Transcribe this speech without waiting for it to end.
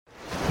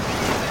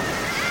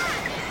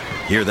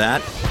Hear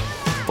that?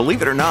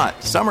 Believe it or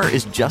not, summer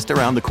is just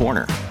around the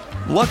corner.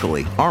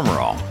 Luckily, Armor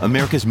All,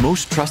 America's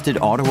most trusted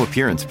auto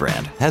appearance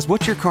brand, has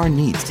what your car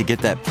needs to get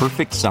that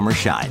perfect summer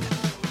shine.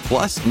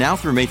 Plus, now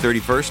through May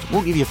 31st,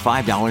 we'll give you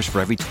 $5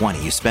 for every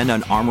 $20 you spend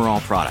on Armor All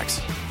products.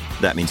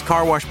 That means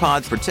car wash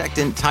pods,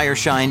 protectant, tire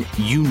shine,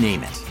 you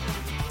name it.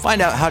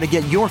 Find out how to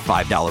get your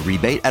 $5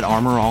 rebate at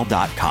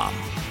armorall.com.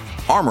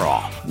 Armor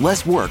All,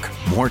 less work,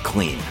 more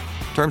clean.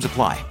 Terms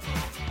apply.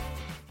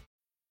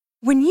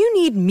 When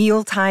you need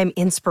mealtime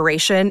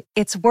inspiration,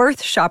 it's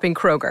worth shopping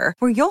Kroger,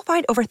 where you'll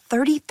find over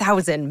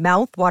 30,000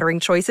 mouth-watering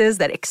choices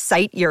that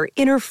excite your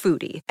inner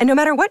foodie. And no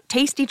matter what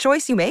tasty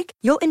choice you make,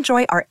 you'll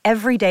enjoy our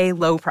everyday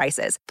low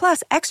prices,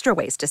 plus extra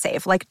ways to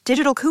save, like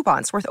digital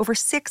coupons worth over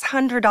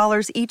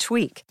 $600 each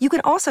week. You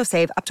can also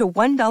save up to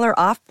 $1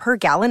 off per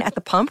gallon at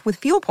the pump with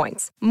fuel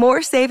points.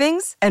 More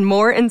savings and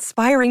more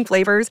inspiring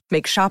flavors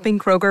make shopping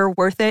Kroger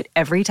worth it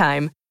every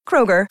time.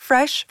 Kroger,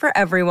 fresh for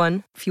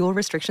everyone. Fuel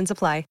restrictions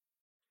apply.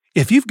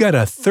 If you've got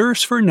a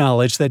thirst for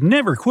knowledge that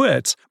never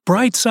quits,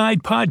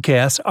 Brightside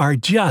Podcasts are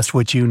just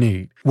what you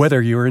need.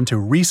 Whether you're into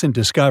recent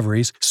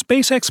discoveries,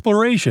 space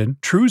exploration,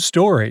 true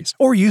stories,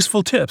 or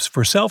useful tips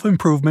for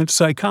self-improvement,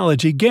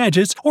 psychology,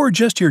 gadgets, or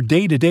just your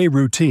day-to-day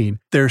routine,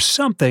 there's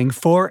something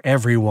for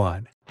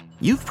everyone.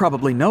 You've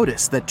probably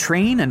noticed that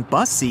train and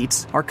bus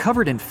seats are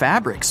covered in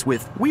fabrics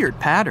with weird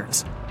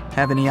patterns.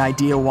 Have any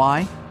idea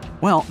why?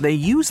 Well, they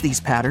use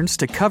these patterns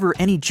to cover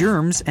any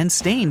germs and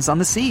stains on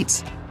the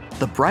seats.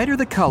 The brighter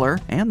the color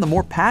and the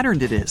more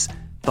patterned it is,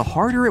 the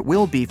harder it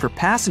will be for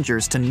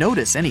passengers to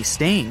notice any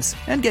stains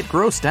and get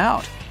grossed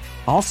out.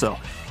 Also,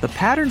 the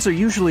patterns are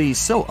usually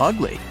so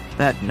ugly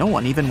that no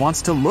one even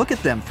wants to look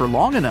at them for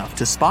long enough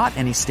to spot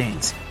any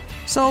stains.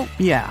 So,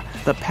 yeah,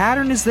 the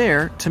pattern is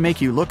there to make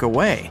you look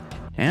away,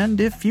 and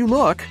if you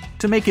look,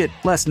 to make it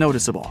less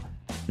noticeable.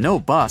 No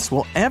bus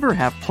will ever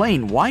have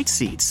plain white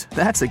seats,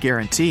 that's a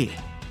guarantee.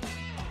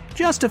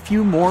 Just a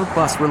few more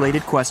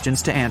bus-related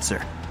questions to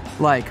answer,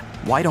 like,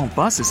 why don't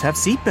buses have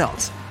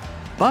seatbelts?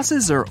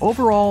 Buses are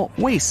overall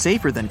way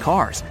safer than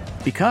cars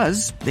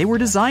because they were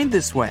designed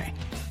this way.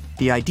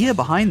 The idea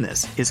behind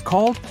this is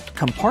called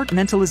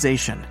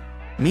compartmentalization,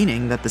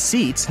 meaning that the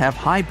seats have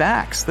high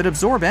backs that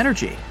absorb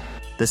energy.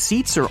 The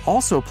seats are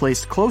also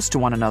placed close to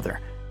one another,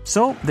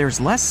 so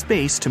there's less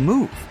space to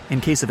move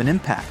in case of an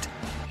impact.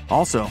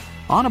 Also,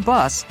 on a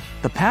bus,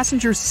 the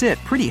passengers sit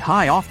pretty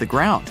high off the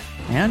ground,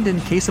 and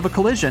in case of a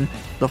collision,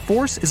 the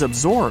force is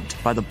absorbed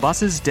by the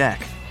bus's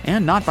deck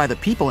and not by the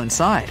people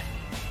inside.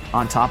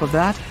 On top of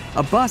that,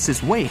 a bus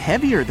is way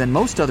heavier than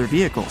most other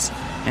vehicles,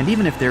 and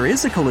even if there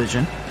is a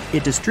collision,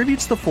 it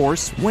distributes the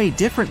force way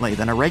differently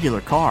than a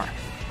regular car.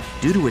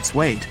 Due to its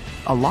weight,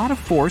 a lot of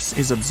force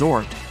is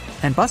absorbed,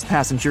 and bus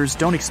passengers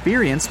don't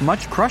experience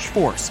much crush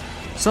force.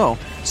 So,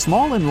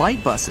 small and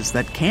light buses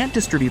that can't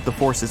distribute the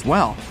force as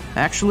well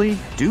actually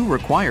do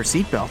require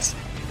seatbelts.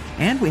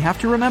 And we have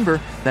to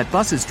remember that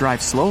buses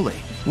drive slowly,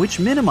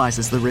 which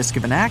minimizes the risk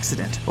of an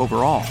accident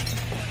overall.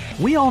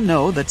 We all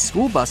know that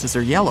school buses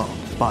are yellow,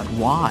 but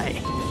why?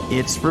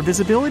 It's for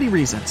visibility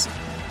reasons.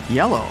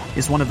 Yellow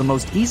is one of the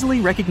most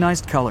easily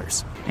recognized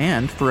colors,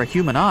 and for a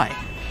human eye,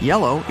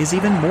 yellow is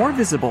even more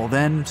visible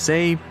than,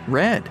 say,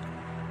 red.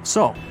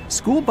 So,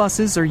 school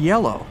buses are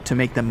yellow to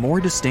make them more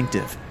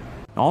distinctive.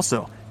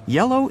 Also,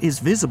 yellow is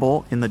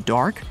visible in the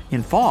dark,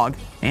 in fog,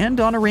 and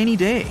on a rainy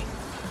day.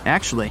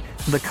 Actually,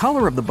 the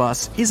color of the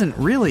bus isn't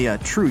really a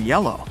true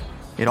yellow.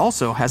 It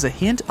also has a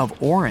hint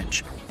of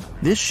orange.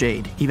 This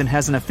shade even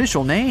has an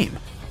official name,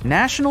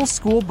 National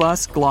School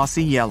Bus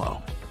Glossy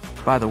Yellow.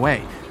 By the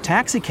way,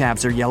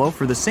 taxicabs are yellow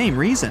for the same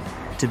reason,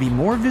 to be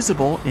more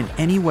visible in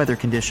any weather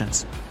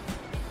conditions.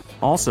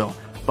 Also,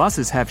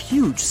 buses have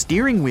huge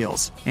steering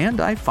wheels, and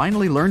I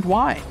finally learned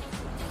why.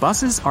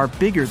 Buses are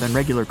bigger than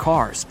regular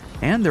cars,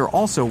 and they're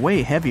also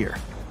way heavier,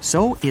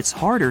 so it's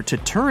harder to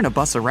turn a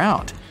bus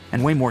around,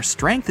 and way more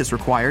strength is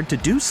required to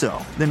do so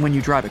than when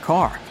you drive a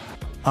car.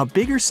 A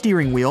bigger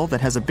steering wheel that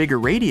has a bigger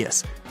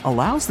radius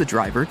allows the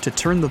driver to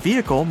turn the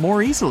vehicle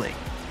more easily,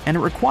 and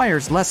it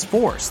requires less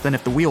force than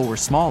if the wheel were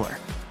smaller.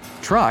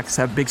 Trucks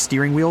have big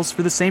steering wheels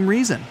for the same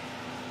reason.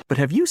 But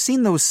have you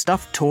seen those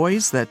stuffed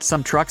toys that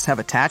some trucks have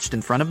attached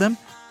in front of them?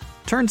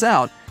 Turns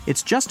out,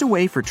 it's just a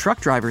way for truck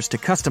drivers to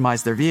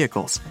customize their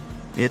vehicles.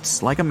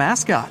 It's like a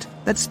mascot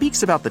that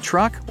speaks about the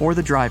truck or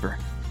the driver.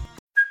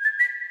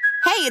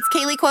 Hey, it's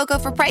Kaylee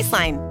Cuoco for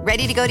Priceline.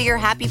 Ready to go to your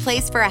happy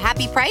place for a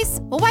happy price?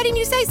 Well, why didn't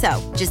you say so?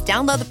 Just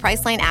download the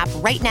Priceline app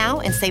right now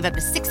and save up to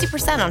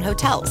 60% on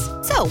hotels.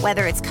 So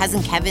whether it's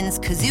Cousin Kevin's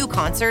Kazoo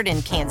Concert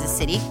in Kansas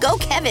City, go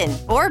Kevin,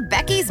 or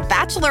Becky's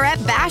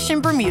Bachelorette Bash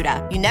in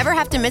Bermuda, you never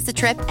have to miss a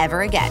trip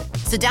ever again.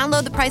 So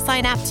download the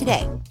Priceline app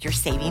today. Your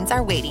savings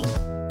are waiting.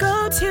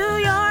 Go to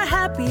your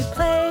happy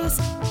place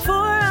for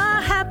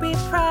a happy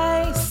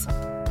price.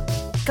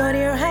 Go to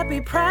your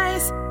happy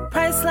price,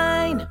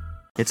 Priceline.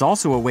 It's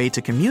also a way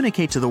to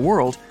communicate to the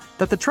world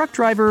that the truck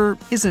driver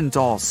isn't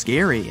all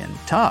scary and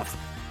tough,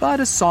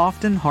 but a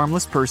soft and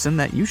harmless person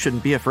that you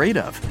shouldn't be afraid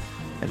of.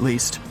 At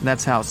least,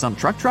 that's how some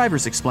truck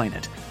drivers explain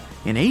it.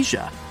 In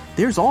Asia,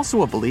 There's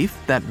also a belief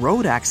that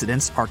road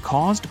accidents are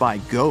caused by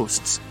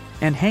ghosts,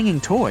 and hanging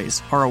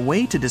toys are a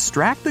way to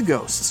distract the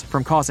ghosts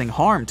from causing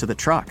harm to the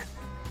truck.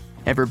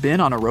 Ever been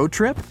on a road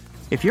trip?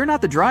 If you're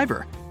not the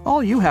driver,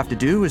 all you have to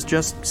do is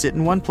just sit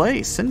in one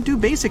place and do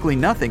basically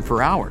nothing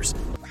for hours.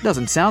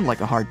 Doesn't sound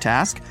like a hard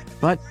task,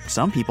 but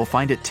some people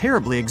find it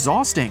terribly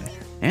exhausting.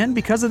 And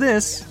because of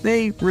this,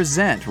 they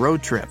resent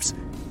road trips.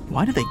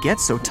 Why do they get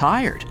so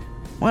tired?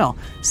 Well,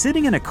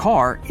 sitting in a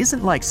car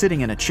isn't like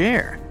sitting in a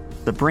chair.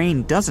 The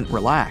brain doesn't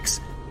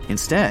relax.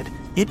 Instead,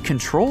 it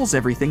controls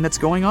everything that's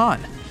going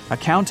on,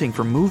 accounting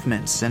for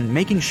movements and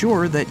making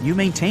sure that you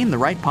maintain the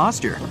right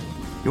posture.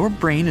 Your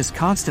brain is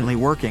constantly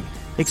working,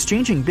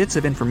 exchanging bits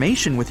of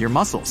information with your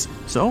muscles,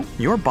 so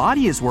your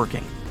body is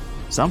working.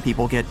 Some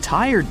people get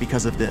tired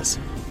because of this.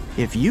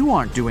 If you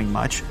aren't doing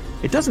much,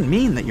 it doesn't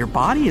mean that your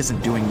body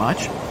isn't doing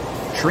much.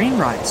 Train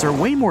rides are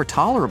way more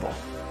tolerable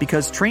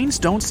because trains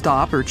don't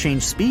stop or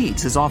change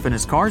speeds as often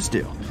as cars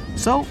do,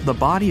 so the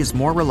body is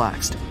more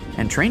relaxed,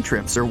 and train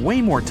trips are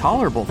way more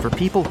tolerable for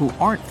people who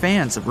aren't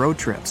fans of road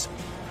trips.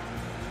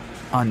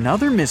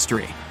 Another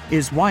mystery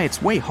is why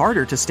it's way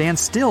harder to stand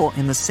still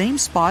in the same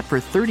spot for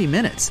 30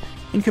 minutes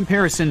in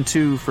comparison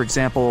to, for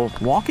example,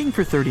 walking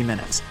for 30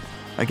 minutes.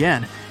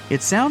 Again,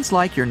 it sounds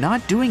like you're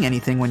not doing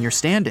anything when you're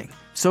standing,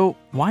 so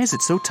why is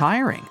it so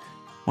tiring?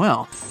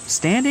 Well,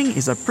 standing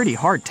is a pretty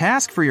hard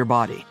task for your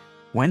body.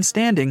 When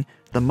standing,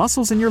 the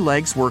muscles in your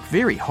legs work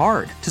very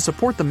hard to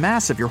support the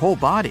mass of your whole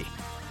body.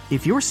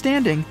 If you're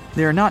standing,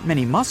 there are not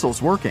many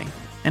muscles working,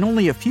 and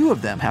only a few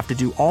of them have to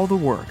do all the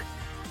work.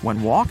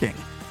 When walking,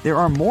 there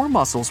are more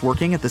muscles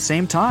working at the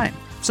same time,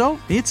 so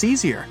it's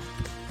easier.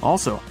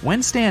 Also,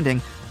 when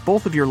standing,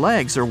 both of your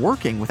legs are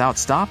working without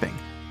stopping.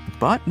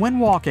 But when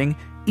walking,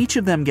 each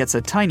of them gets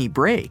a tiny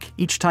break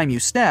each time you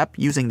step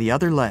using the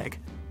other leg.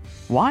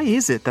 Why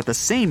is it that the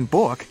same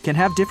book can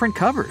have different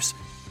covers?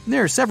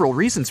 There are several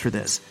reasons for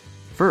this.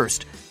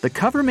 First, the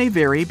cover may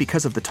vary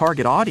because of the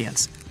target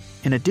audience.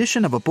 An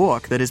edition of a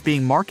book that is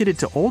being marketed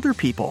to older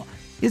people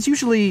is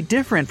usually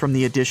different from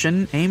the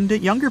edition aimed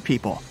at younger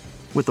people,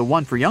 with the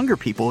one for younger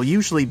people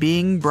usually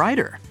being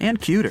brighter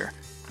and cuter.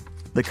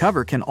 The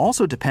cover can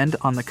also depend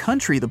on the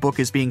country the book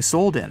is being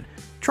sold in,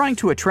 trying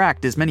to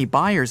attract as many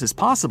buyers as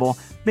possible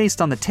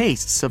based on the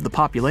tastes of the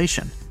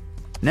population.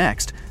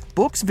 Next,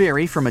 books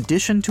vary from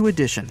edition to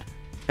edition.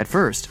 At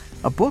first,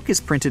 a book is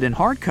printed in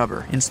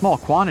hardcover in small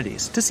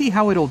quantities to see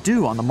how it'll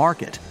do on the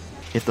market.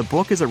 If the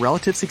book is a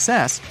relative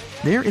success,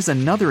 there is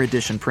another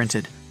edition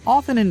printed,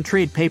 often in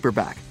trade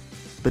paperback.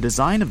 The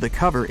design of the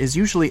cover is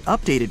usually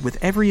updated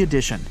with every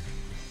edition.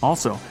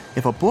 Also,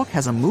 if a book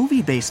has a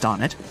movie based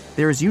on it,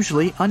 there is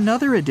usually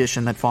another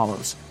edition that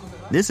follows.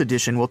 This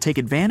edition will take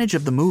advantage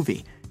of the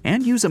movie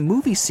and use a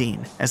movie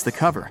scene as the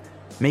cover,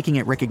 making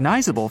it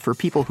recognizable for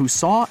people who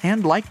saw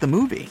and liked the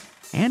movie,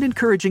 and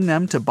encouraging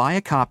them to buy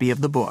a copy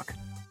of the book.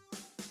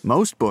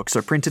 Most books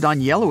are printed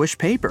on yellowish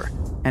paper,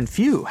 and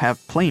few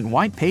have plain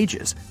white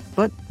pages.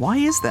 But why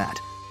is that?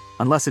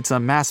 Unless it's a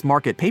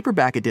mass-market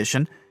paperback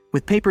edition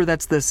with paper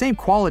that's the same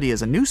quality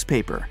as a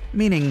newspaper,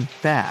 meaning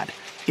bad.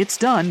 It's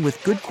done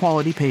with good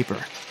quality paper.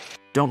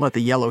 Don't let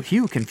the yellow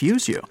hue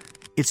confuse you.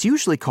 It's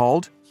usually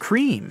called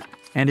cream,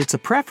 and it's a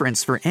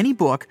preference for any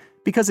book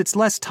because it's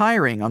less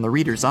tiring on the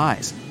reader's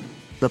eyes.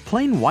 The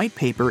plain white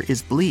paper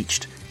is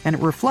bleached, and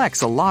it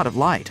reflects a lot of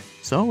light,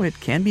 so it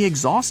can be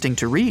exhausting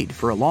to read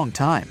for a long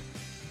time.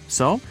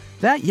 So,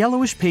 that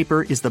yellowish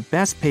paper is the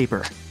best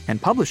paper,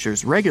 and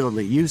publishers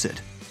regularly use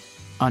it.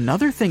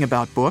 Another thing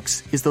about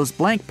books is those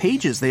blank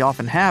pages they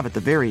often have at the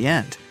very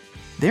end.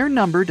 Their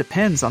number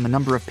depends on the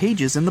number of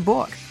pages in the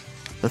book.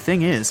 The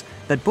thing is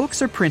that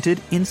books are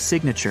printed in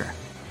signature.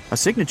 A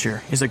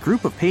signature is a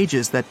group of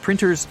pages that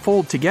printers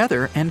fold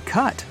together and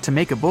cut to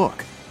make a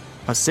book.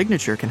 A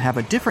signature can have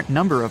a different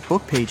number of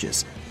book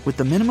pages, with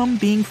the minimum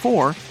being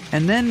 4,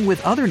 and then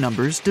with other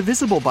numbers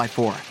divisible by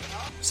 4.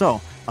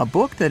 So, a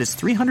book that is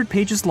 300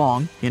 pages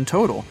long in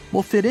total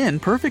will fit in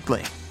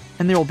perfectly,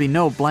 and there will be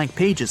no blank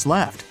pages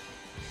left.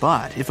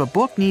 But if a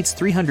book needs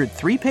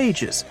 303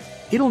 pages,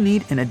 it'll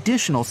need an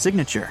additional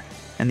signature,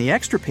 and the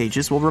extra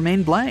pages will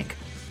remain blank,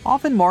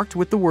 often marked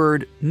with the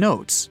word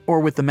notes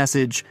or with the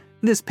message,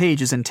 "This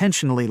page is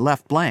intentionally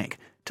left blank,"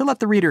 to let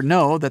the reader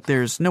know that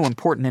there's no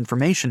important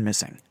information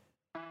missing.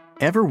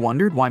 Ever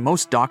wondered why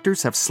most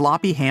doctors have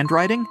sloppy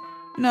handwriting?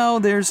 No,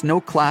 there's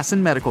no class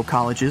in medical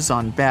colleges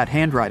on bad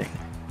handwriting.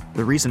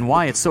 The reason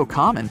why it's so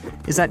common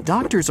is that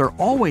doctors are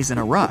always in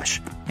a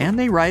rush, and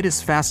they write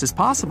as fast as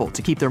possible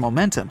to keep their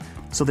momentum,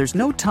 so there's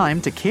no time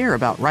to care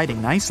about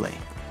writing nicely.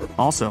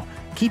 Also,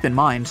 keep in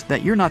mind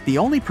that you're not the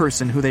only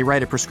person who they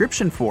write a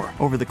prescription for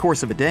over the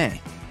course of a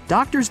day.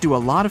 Doctors do a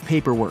lot of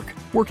paperwork,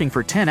 working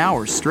for 10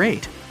 hours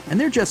straight, and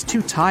they're just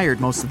too tired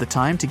most of the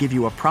time to give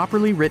you a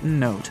properly written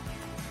note.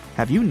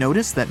 Have you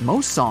noticed that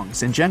most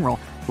songs, in general,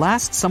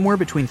 last somewhere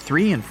between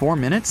 3 and 4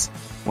 minutes?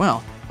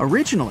 Well,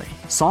 originally,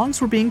 songs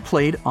were being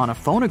played on a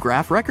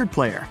phonograph record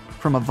player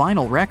from a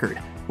vinyl record,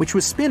 which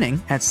was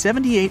spinning at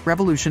 78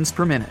 revolutions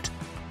per minute.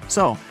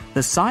 So,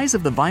 the size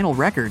of the vinyl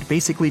record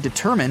basically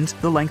determined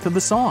the length of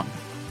the song.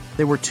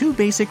 there were two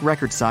basic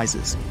record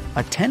sizes,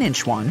 a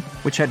 10-inch one,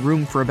 which had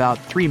room for about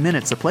 3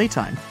 minutes of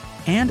playtime,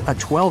 and a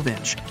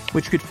 12-inch,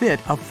 which could fit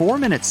a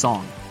 4-minute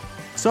song.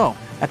 So,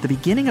 at the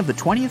beginning of the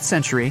 20th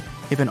century,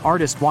 if an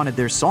artist wanted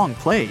their song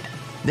played,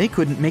 they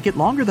couldn't make it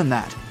longer than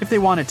that if they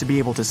wanted to be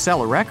able to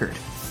sell a record.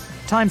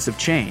 Times have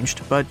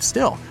changed, but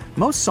still,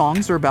 most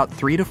songs are about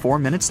 3 to 4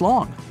 minutes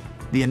long.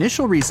 The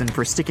initial reason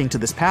for sticking to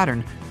this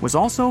pattern was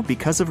also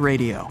because of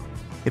radio.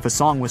 If a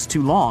song was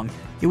too long,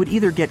 it would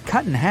either get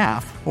cut in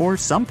half or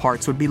some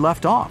parts would be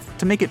left off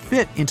to make it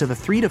fit into the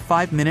 3 to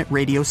 5 minute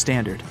radio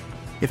standard.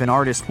 If an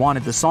artist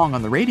wanted the song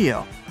on the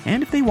radio,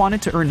 and if they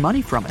wanted to earn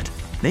money from it,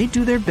 they'd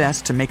do their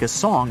best to make a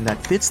song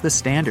that fits the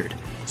standard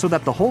so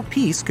that the whole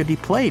piece could be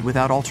played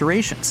without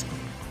alterations.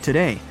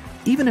 Today,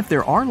 even if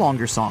there are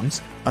longer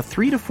songs, a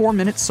 3 to 4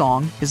 minute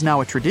song is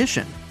now a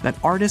tradition that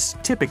artists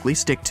typically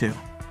stick to.